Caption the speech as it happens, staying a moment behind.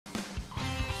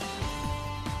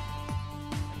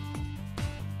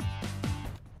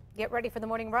Get ready for the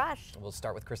morning rush. We'll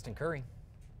start with Kristen Curry.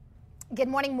 Good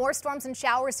morning. More storms and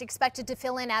showers expected to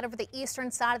fill in out over the eastern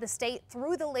side of the state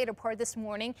through the later part this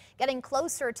morning, getting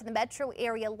closer to the metro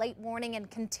area late morning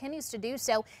and continues to do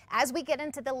so as we get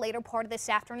into the later part of this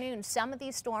afternoon. Some of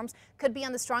these storms could be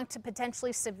on the strong to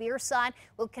potentially severe side.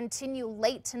 Will continue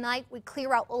late tonight. We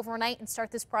clear out overnight and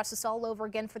start this process all over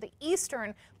again for the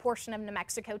eastern portion of New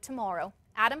Mexico tomorrow.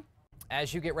 Adam?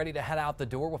 As you get ready to head out the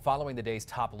door, we're following the day's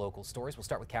top local stories. We'll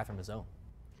start with Catherine Mazzone.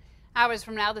 Hours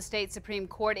from now, the state Supreme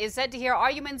Court is set to hear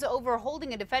arguments over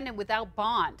holding a defendant without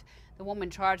bond. The woman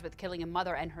charged with killing a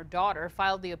mother and her daughter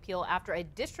filed the appeal after a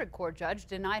district court judge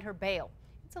denied her bail.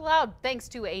 It's allowed thanks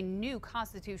to a new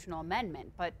constitutional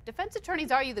amendment, but defense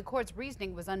attorneys argue the court's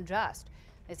reasoning was unjust.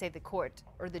 They say the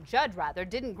judge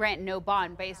didn't grant no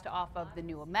bond based off of the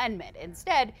new amendment.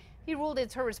 Instead, he ruled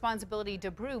it's her responsibility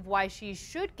to prove why she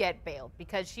should get bailed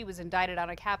because she was indicted on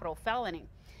a capital felony.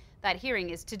 That hearing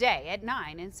is today at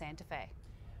 9 in Santa Fe.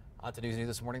 On to News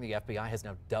this morning, the FBI has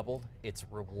now doubled its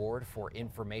reward for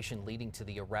information leading to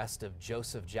the arrest of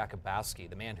Joseph Jakubowski,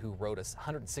 the man who wrote a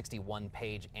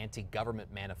 161-page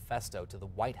anti-government manifesto to the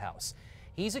White House.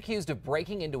 He's accused of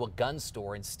breaking into a gun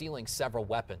store and stealing several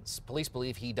weapons. Police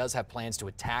believe he does have plans to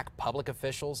attack public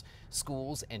officials,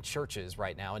 schools, and churches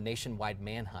right now. A nationwide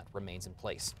manhunt remains in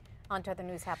place. On to other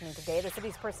news happening today. The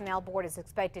city's personnel board is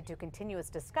expected to continue its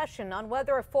discussion on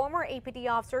whether a former APD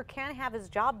officer can have his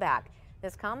job back.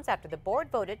 This comes after the board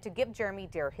voted to give Jeremy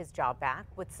Deere his job back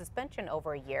with suspension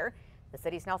over a year. The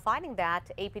city's now finding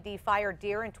that APD fired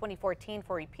Deere in 2014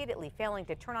 for repeatedly failing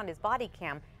to turn on his body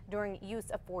cam during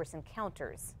use of force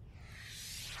encounters.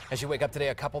 As you wake up today,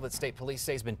 a couple that state police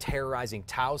say has been terrorizing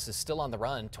Taos is still on the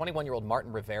run. 21-year-old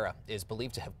Martin Rivera is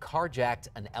believed to have carjacked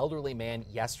an elderly man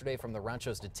yesterday from the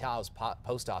Ranchos de Taos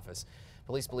post office.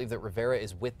 Police believe that Rivera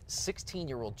is with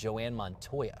 16-year-old Joanne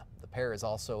Montoya. The pair is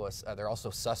also they're also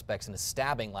suspects in a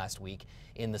stabbing last week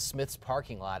in the Smith's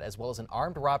parking lot, as well as an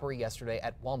armed robbery yesterday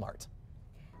at Walmart.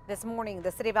 This morning,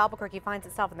 the city of Albuquerque finds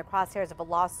itself in the crosshairs of a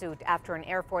lawsuit after an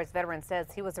Air Force veteran says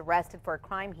he was arrested for a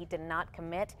crime he did not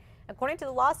commit. According to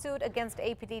the lawsuit against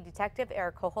APD Detective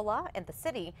Eric Cojola and the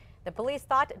city, the police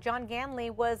thought John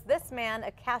Ganley was this man,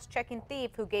 a cash-checking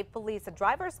thief who gave police a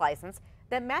driver's license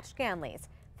that matched Ganley's.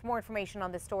 For more information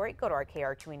on this story, go to our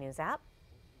KRQE News app.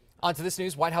 On to this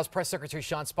news. White House Press Secretary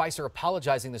Sean Spicer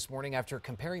apologizing this morning after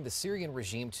comparing the Syrian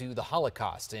regime to the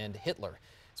Holocaust and Hitler.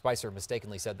 Spicer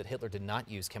mistakenly said that Hitler did not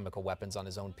use chemical weapons on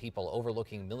his own people,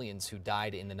 overlooking millions who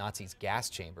died in the Nazis' gas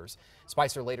chambers.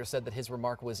 Spicer later said that his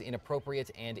remark was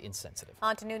inappropriate and insensitive.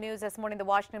 On to new news this morning. The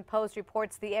Washington Post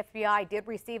reports the FBI did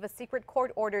receive a secret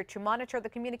court order to monitor the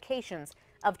communications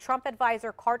of Trump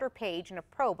advisor Carter Page in a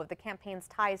probe of the campaign's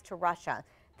ties to Russia.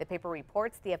 The paper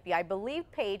reports the FBI believed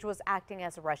Page was acting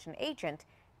as a Russian agent.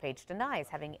 Page denies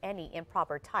having any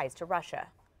improper ties to Russia.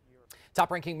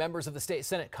 Top-ranking members of the State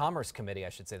Senate Commerce Committee,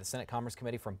 the Senate Commerce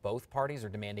Committee from both parties are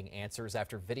demanding answers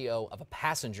after video of a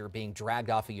passenger being dragged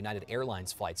off a United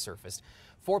Airlines flight surfaced.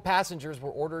 4 passengers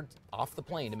were ordered off the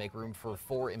plane to make room for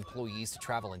 4 employees to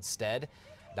travel instead.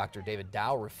 Dr. David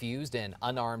Dow refused, and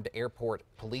unarmed airport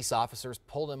police officers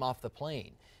pulled him off the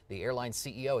plane. The airline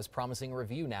CEO is promising a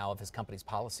review now of his company's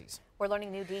policies. We're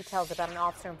learning new details about an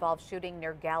officer-involved shooting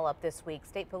near Gallup this week.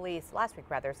 State police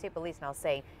now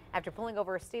say after pulling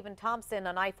over Stephen Thompson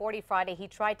on I-40 Friday, he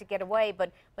tried to get away,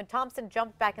 but when Thompson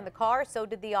jumped back in the car, so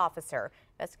did the officer.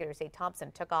 Investigators say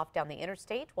Thompson took off down the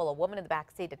interstate while a woman in the back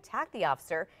seat attacked the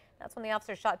officer. That's when the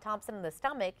officer shot Thompson in the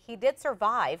stomach. He did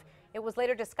survive. It was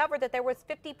later discovered that there was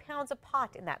 50 pounds of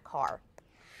pot in that car.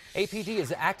 APD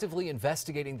is actively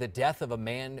investigating the death of a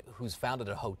man who's found at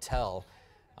a hotel.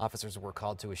 Officers were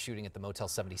called to a shooting at the Motel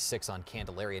 76 on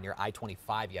Candelaria near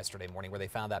I-25 yesterday morning, where they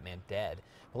found that man dead.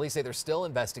 Police say they're still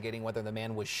investigating whether the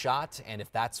man was shot and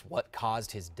if that's what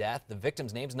caused his death. The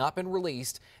victim's name's not been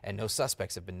released and no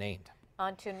suspects have been named.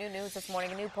 On to new news this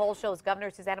morning. A new poll shows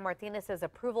Governor Susana Martinez's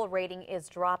approval rating is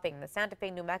dropping. The Santa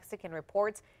Fe New Mexican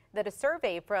reports that a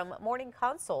survey from Morning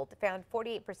Consult found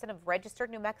 48% of registered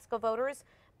New Mexico voters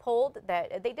polled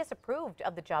that they disapproved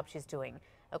of the job she's doing.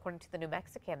 According to the New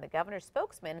Mexican, the governor's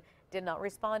spokesman did not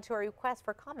respond to a request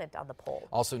for comment on the poll.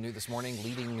 Also new this morning,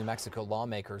 leading New Mexico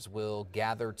lawmakers will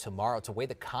gather tomorrow to weigh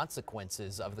the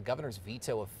consequences of the governor's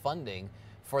veto of funding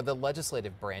for the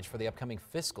legislative branch for the upcoming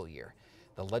fiscal year.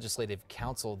 The Legislative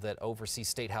Council that oversees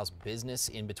State House business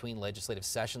in between legislative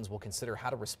sessions will consider how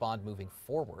to respond moving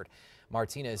forward.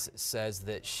 Martinez says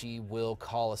that she will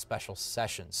call a special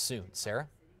session soon. Sarah?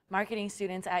 Marketing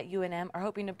students at UNM are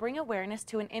hoping to bring awareness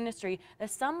to an industry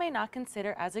that some may not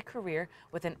consider as a career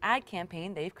with an ad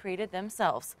campaign they've created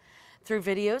themselves. Through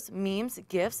videos, memes,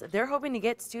 GIFs, they're hoping to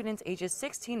get students ages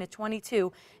 16 to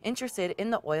 22 interested in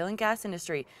the oil and gas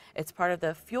industry. It's part of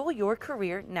the Fuel Your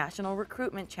Career National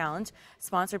Recruitment Challenge,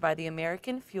 sponsored by the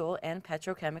American Fuel and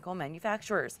Petrochemical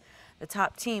Manufacturers. The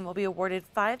top team will be awarded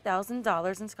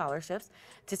 $5,000 in scholarships.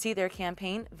 To see their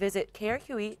campaign, visit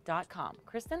KRQE.com.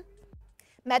 Kristen?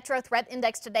 Metro Threat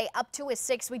Index today up to a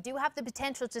 6. We do have the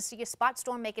potential to see a spot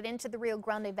storm make it into the Rio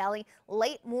Grande Valley.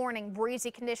 Late morning, breezy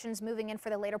conditions moving in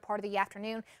for the later part of the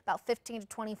afternoon, about 15 to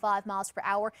 25 miles per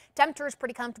hour. Temperatures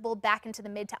pretty comfortable, back into the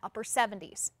mid to upper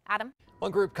 70s. Adam? One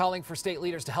group calling for state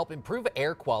leaders to help improve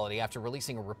air quality after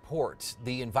releasing a report.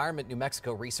 The Environment New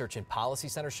Mexico Research and Policy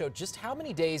Center showed just how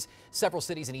many days several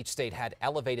cities in each state had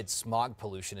elevated smog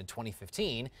pollution in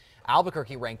 2015.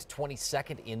 Albuquerque ranked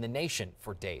 22nd in the nation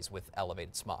for days with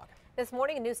elevated smog. This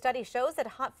morning, a new study shows that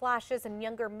hot flashes in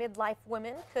younger midlife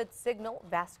women could signal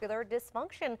vascular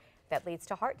dysfunction that leads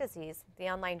to heart disease. The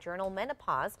online journal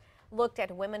Menopause looked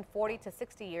at women 40 to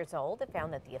 60 years old and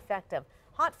found that the effect of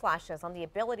hot flashes on the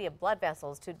ability of blood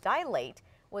vessels to dilate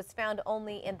was found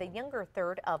only in the younger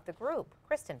third of the group.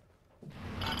 Kristen.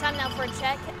 Time now for a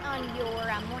check on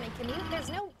your morning commute. There's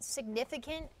no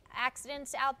significant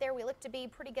accidents out there. We look to be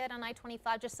pretty good on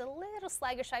I-25, just a little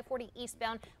sluggish I-40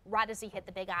 eastbound right as you hit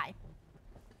the Big I.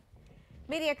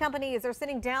 Media companies are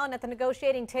sitting down at the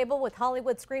negotiating table with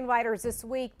Hollywood screenwriters this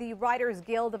week. The Writers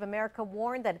Guild of America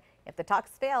warned that if the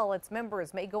talks fail, its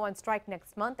members may go on strike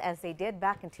next month, as they did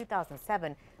back in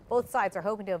 2007. Both sides are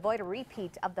hoping to avoid a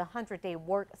repeat of the 100-day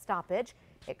work stoppage.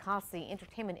 It costs the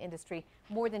entertainment industry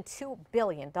more than $2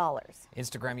 billion.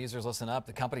 Instagram users, listen up.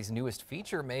 The company's newest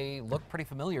feature may look pretty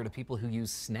familiar to people who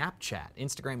use Snapchat.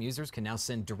 Instagram users can now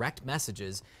send direct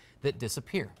messages that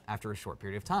disappear after a short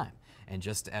period of time. And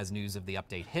just as news of the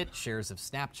update hit, shares of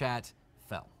Snapchat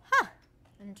fell. Huh.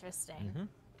 Interesting.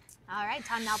 All right,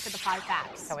 time now for the 5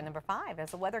 facts. So at number 5,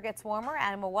 as the weather gets warmer,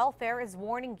 Animal Welfare is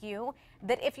warning you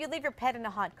that if you leave your pet in a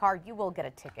hot car, you will get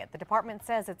a ticket. The department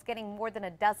says it's getting more than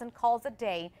a dozen calls a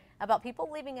day about people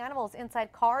leaving animals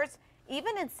inside cars,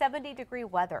 even in 70-degree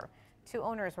weather. 2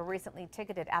 owners were recently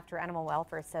ticketed after Animal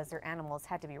Welfare says their animals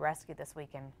had to be rescued this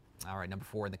weekend. All right, number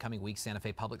 4, in the coming weeks, Santa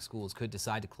Fe Public Schools could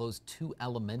decide to close 2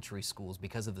 elementary schools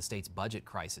because of the state's budget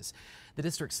crisis. The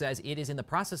district says it is in the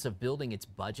process of building its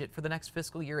budget for the next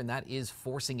fiscal year, and that is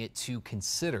forcing it to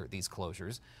consider these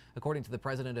closures. According to the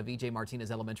president of E.J. Martinez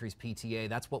Elementary's PTA,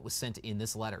 that's what was sent in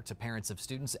this letter to parents of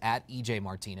students at E.J.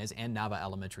 Martinez and Nava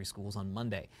Elementary Schools on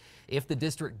Monday. If the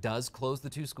district does close the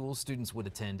 2 schools, students would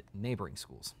attend neighboring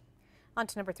schools. On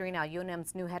to number 3 now.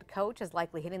 UNM's new head coach is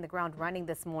likely hitting the ground running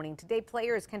this morning. Today,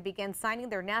 players can begin signing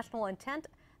their national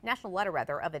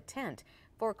letter of intent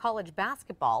for college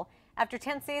basketball. After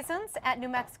 10 seasons at New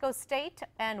Mexico State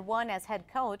and 1 as head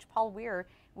coach, Paul Weir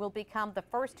will become the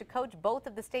first to coach both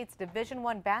of the state's Division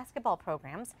I basketball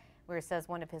programs. Weir says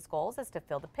one of his goals is to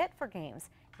fill the pit for games.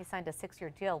 He signed a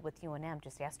 6-year deal with UNM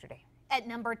just yesterday. At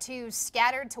number 2,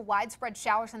 scattered to widespread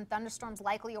showers and thunderstorms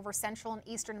likely over central and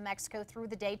eastern New Mexico through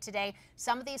the day today.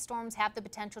 Some of these storms have the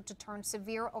potential to turn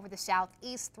severe over the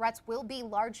southeast. Threats will be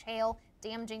large hail,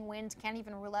 damaging winds, can't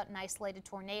even rule out an isolated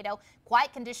tornado.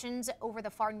 Quiet conditions over the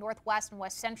far northwest and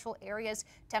west central areas.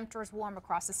 Temperatures warm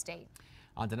across the state.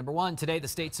 On to number 1, today the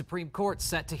state Supreme Court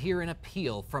set to hear an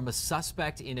appeal from a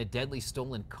suspect in a deadly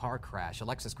stolen car crash.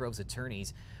 Alexis Grove's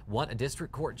attorneys want a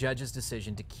district court judge's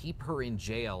decision to keep her in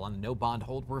jail on a no bond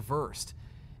hold reversed.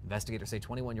 Investigators say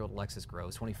 21-year-old Alexis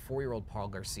Groves, 24-year-old Paul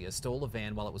Garcia stole a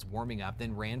van while it was warming up,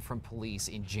 then ran from police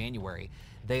in January.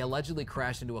 They allegedly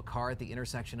crashed into a car at the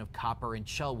intersection of Copper and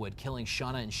Chelwood, killing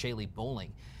Shauna and Shaylee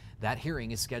Bowling. That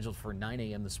hearing is scheduled for 9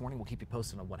 a.m. this morning. We'll keep you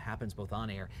posted on what happens both on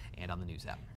air and on the news app.